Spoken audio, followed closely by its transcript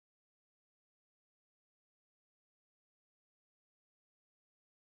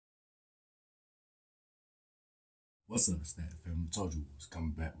What's up, Stat Family? Told you we was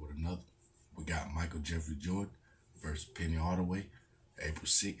coming back with another. We got Michael Jeffrey Jordan versus Penny Hardaway, April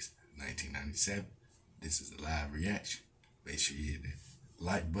 6th, 1997. This is a live reaction. Make sure you hit that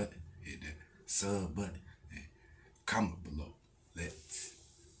like button, hit that sub button, and comment below. Let's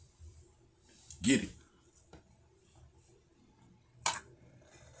get it.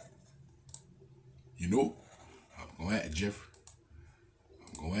 You know, I'm going at Jeffrey.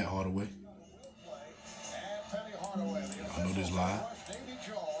 I'm going at Hardaway. I know this live.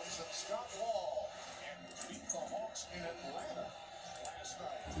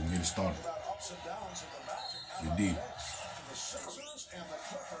 We get it started. We did.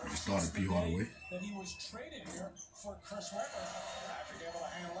 We started P. Hardaway. That he was traded here for Chris Webber. Patrick able to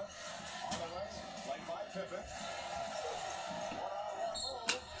handle it. Hardaway, played by Pippen.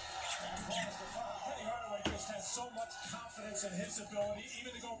 Penny Hardaway just has so much confidence in his ability,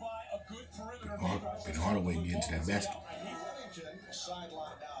 even to go by a good perimeter. Penny Hardaway get into that basket.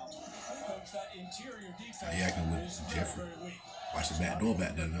 How you acting with Jeffrey? Watch the back door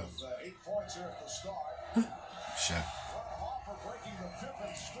back there though. Shot.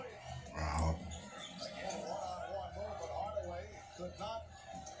 Wow.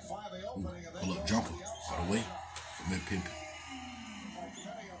 Pull up jumper all the way from mid Pippen.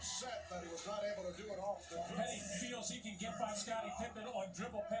 Penny feels he can get by Scottie Pippen on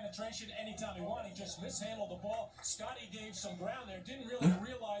dribble penetration anytime he wants. He just mishandled the ball. Scottie gave some ground there. Didn't really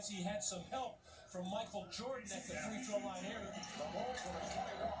realize he had some help from Michael Jordan at the free throw line area.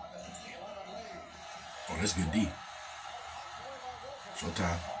 Oh, that's good D.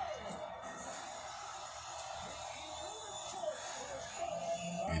 Showtime.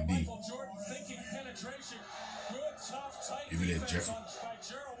 Good D. Michael Jordan thinking penetration. Good, tough, tight. Give me that Jeffrey. By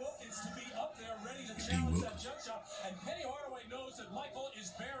Gerald Wilkins to be up there ready to challenge that jump shot. And Penny Hardaway knows that Michael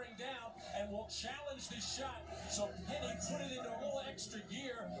is bearing down and will challenge this shot. So Penny put it into a little extra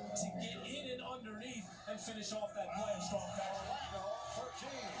gear to get in and underneath and finish off that play in strong fashion.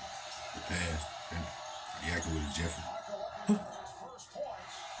 The pass. Yakking with Jeffrey.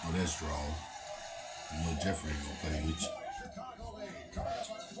 Oh, that's draw. You know Jeffrey ain't gonna play with you.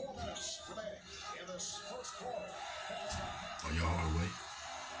 Oh, y'all Hardaway.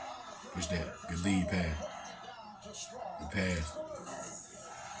 Push that. Good lead pass. The pass.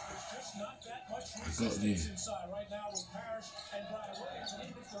 Back up then.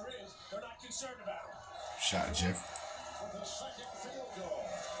 Shot Jeffrey.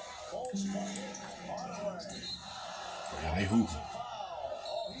 Oh, yeah, they hooping.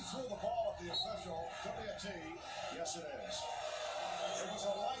 He threw the ball at the official. Could be a tee. Yes, it is. It was a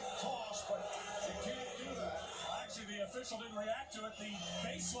light toss, but you can't do that. Actually, the official didn't react to it. The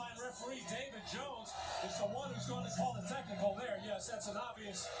baseline referee, David Jones, is the one who's going to call the technical there. Yes, that's an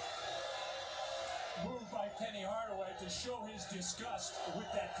obvious move by Penny Hardaway to show his disgust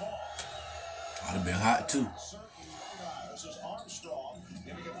with that call. I'd have been hot too. This is Armstrong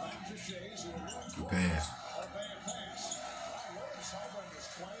giving it back to Shays. Good pass.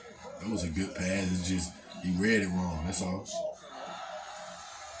 That was a good pass. It's just he read it wrong. That's all.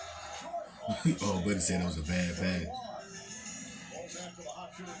 Oh, buddy said that was a bad pass.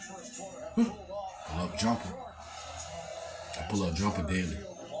 Pull up jumper. I pull up jumper daily.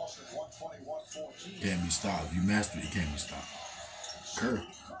 Can't be stopped. If you master it, it can't be stopped. Curry.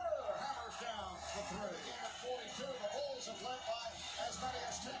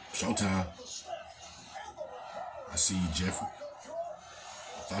 Showtime. I see you, Jeffrey. I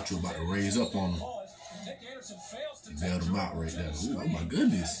thought you were about to raise up on him. You bailed him out right there. Ooh, oh my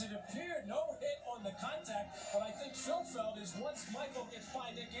goodness. It appeared no hit on the contact, but I think Phil felt is once Michael gets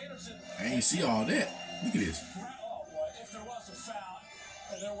by Nick Anderson. I ain't see all that. Look at this. Oh boy, if there was a foul,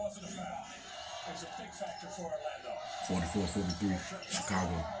 and there wasn't a foul. It's a big factor for Orlando. 44-43,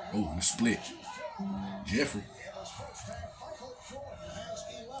 Chicago. Oh, we split. Jeffrey.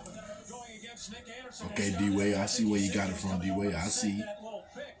 Okay, D-Way, I see where you got it from, D-Way. I see.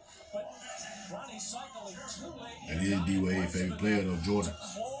 That is D-Way, favorite player though, Jordan.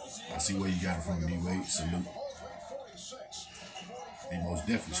 I see where you got it from, D-Way. Salute. They most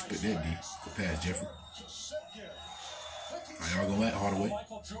definitely split that D. Good pass, Jeffrey. Y'all gonna let Hardaway.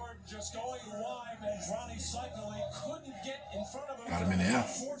 Got him in the air.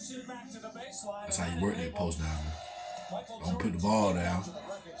 That's how you work that post down there. Don't put the ball down.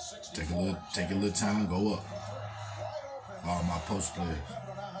 Take a little time, go up. All my post players.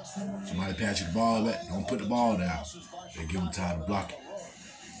 Somebody pass you the ball back, don't put the ball down. They give them time to block it.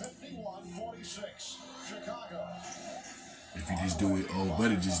 If you just do it, old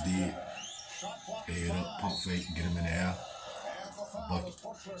buddy just did. Head up, pump fake, get him in the air. a bucket.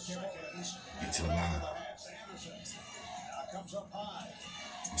 Get to the line.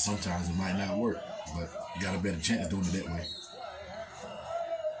 And sometimes it might not work, but you got a better chance doing it that way.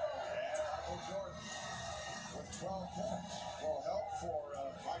 12 points will help for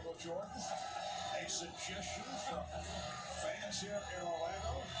Michael Jordan. A suggestion from fans here in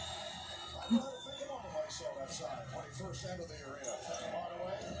Orlando. I don't think nobody saw that side when he first entered the arena.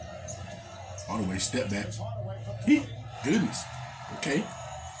 Hardaway step back. Goodness. Okay.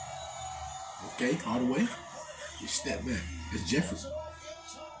 Okay, Hardaway. You step back. It's Jeffrey.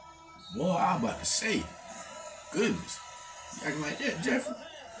 Boy, I was about to say. Goodness. You acting like that, Jeffrey?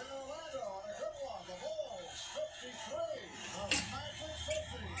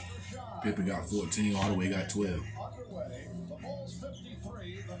 Pippen got 14, Hardaway got 12.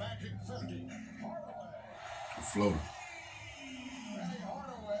 The floater.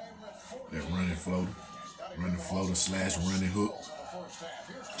 That running floater. Running floater slash running hook.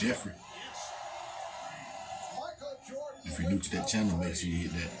 Jeffrey. If you're new to that channel, make sure you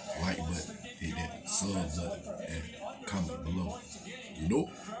hit that like button, hit that sub button, and comment below. You know?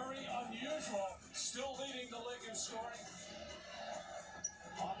 Very unusual. Still leading the league in scoring.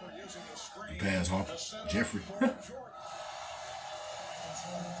 The pass, Harper. Jeffrey.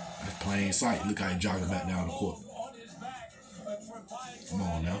 That's plain sight. Look how he jogging back down the court. Come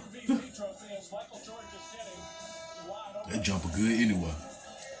on now. That jumper good anyway.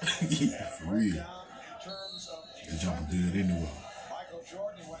 Yeah, for real. That jumper good anyway.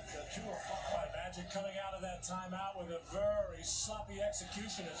 Magic coming out of that timeout with a very sloppy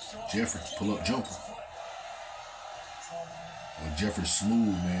execution. Jeffrey, pull up jumper. Well, Jeffrey's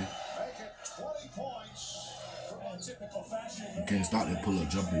smooth, man. You can't stop that pull-up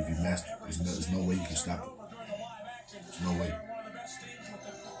jumper if you master it. There's no way you can stop it. There's no way.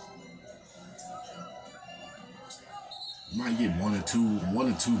 You might get one or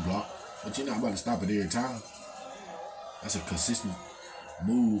two block, but you're not about to stop it every time. That's a consistent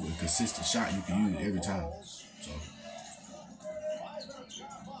move, a consistent shot you can use every time. So,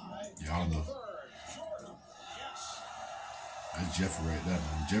 yeah, I don't know. That's Jeffrey right there,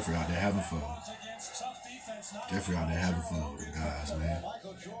 man. Jeffrey out there having fun. Jeffrey out there having fun with the guys, man.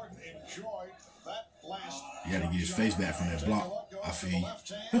 He had to get his face back from that block. I feel you.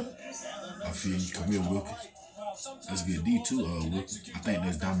 I feel you. Camille Wilkins. That's a good D too, Wilkins. I think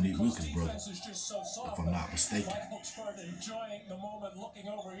that's Dominique Wilkins' brother, if I'm not mistaken.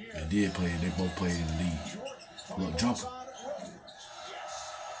 They both played in the league. Look, jumper.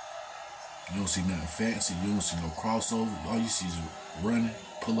 You don't see nothing fancy. You don't see no crossover. All you see is running,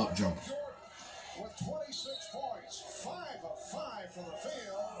 pull-up jumpers. With 26 points, 5 of 5 from the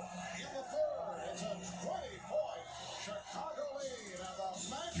field. In the third, it's a 20-point Chicago lead. And the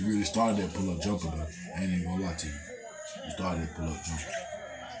Magic You really started that pull-up jumper, though. I ain't even gonna lie to you. You started that pull-up jumper.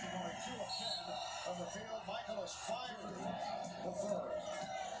 From the field, Michael is 5 for the third.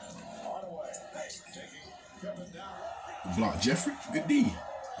 Hardaway taking Pippen down. Block Jeffrey. Good D.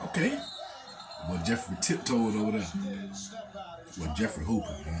 Okay. But Jeffrey tiptoed over there. Well, Jeffrey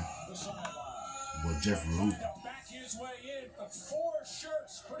Hooper, man. Well, Jeffrey Hooper.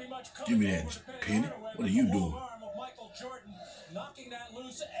 Give me that, Penny. What are you doing?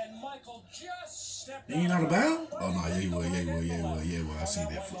 He ain't out of bounds? Oh, no, yeah, he will. I see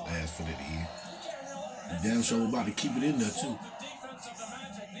that last foot at the end. The damn show about to keep it in there, too.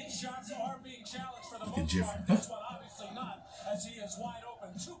 Look at Jeffrey. Huh? As he is wide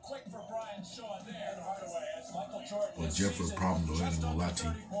open, too quick for Brian Shaw there. Hardaway as Michael Jordan. Well, Jeffrey's problem though, I ain't gonna lie to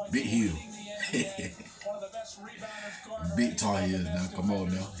you. Big heel. Big tall heels now. Come on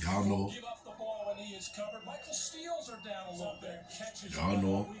now. Y'all know. Y'all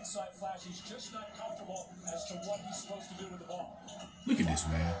know. Look at this,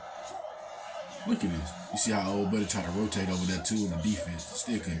 man. Look at this. You see how old buddy tried to rotate over there too in the defense.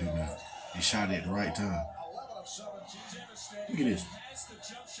 Still couldn't do nothing. He shot it at the right time. Look at this.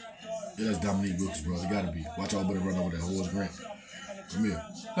 Yeah, that's Dominique Wilkins, bro. It gotta be. Watch all buddy run over that Horace Grant. Come here.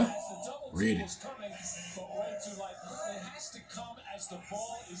 Huh? Ready.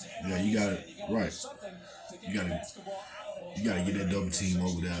 Yeah, you got it. Right. You gotta get that double team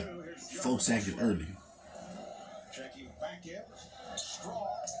over there 4 seconds early.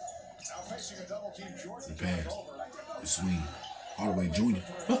 The pass. The swing. Hardaway Jr.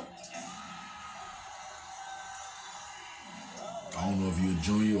 Huh? I don't know if you're a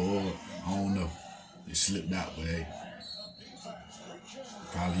junior or I don't know. It slipped out, but hey.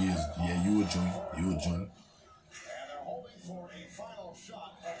 Probably is. Yeah, you a junior. You a junior. And they're holding for a final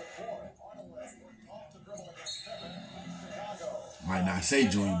shot of the quarter. Off the dribble against Pippen. Chicago. Might not say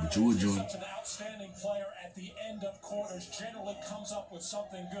junior, but you a junior. Such an outstanding player at the end of quarters generally comes up with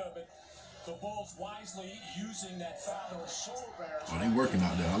something good, but the Bulls wisely using that foul. Oh, they working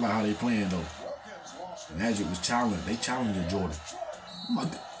out there. I like how they playing though. Magic was challenged. They challenging Jordan. Oh my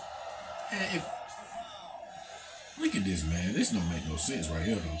God. Man, look at this, man. This don't make no sense right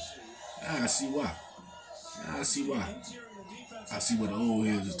here though. Now I see why. I see why. I see what the old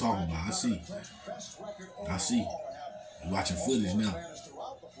heads is talking about. I see. You watching footage now.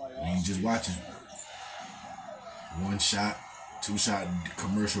 You ain't just watching one shot, two shot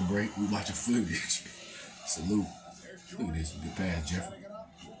commercial break. We watching footage. Salute. Look at this. Good pass, Jeffrey.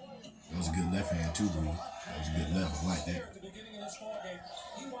 That was a good left hand too, bro. That was a good left. I like that.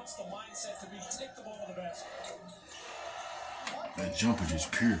 That jumper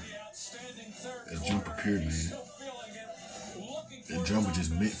just pure. That jumper pure, man. That jumper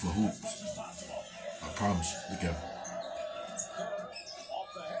just meant for hoops. I promise you. Look at him.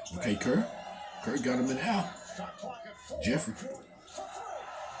 Okay, Kerr. Kerr got him in the out. Jeffrey.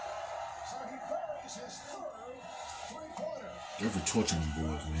 Jeffrey torching them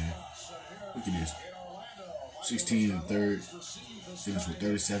boys, man. Look at this. 16 and third. Finished with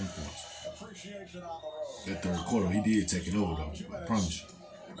 37 points. That third quarter, he did take it over, though. I promise you.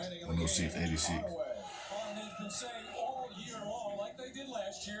 106, 86.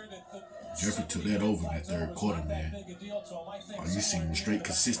 Jeffrey took that over in that third quarter, man. Oh, you seen straight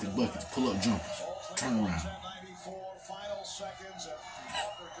consistent buckets, pull up jumpers, turn around.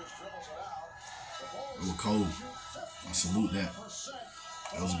 It was cold. I salute that.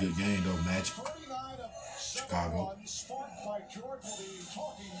 That was a good game though, Magic. Chicago.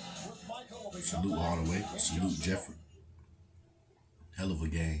 Salute Hardaway. Salute Jeffrey. Hell of a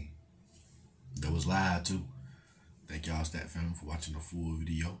game. That was live too. Thank y'all, Stat Family, for watching the full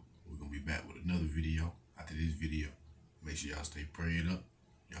video. We're going to be back with another video after this video. Make sure y'all stay prayed up.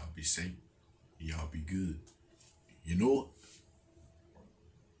 Y'all be safe. Y'all be good. You know it.